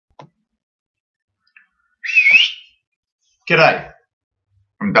G'day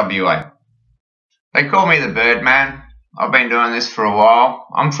from WA. They call me the Birdman. I've been doing this for a while.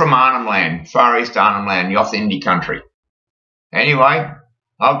 I'm from Arnhem Land, Far East Arnhem Land, Yothundi country. Anyway,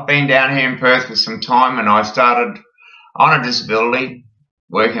 I've been down here in Perth for some time and I started on a disability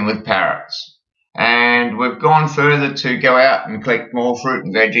working with parrots. And we've gone further to go out and collect more fruit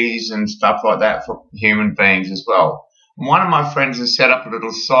and veggies and stuff like that for human beings as well. And one of my friends has set up a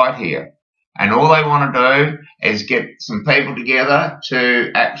little site here. And all they want to do is get some people together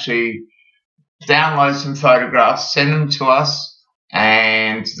to actually download some photographs, send them to us,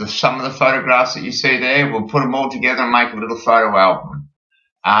 and some of the photographs that you see there, we'll put them all together and make a little photo album.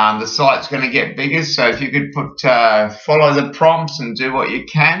 The site's going to get bigger, so if you could follow the prompts and do what you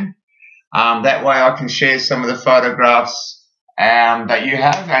can, that way I can share some of the photographs that you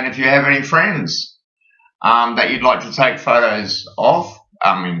have, and if you have any friends that you'd like to take photos of,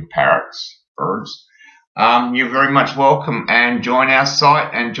 parrots, birds, you're very much welcome, and join our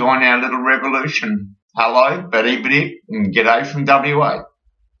site and join our little revolution. Hello, biddy, and g'day from WA.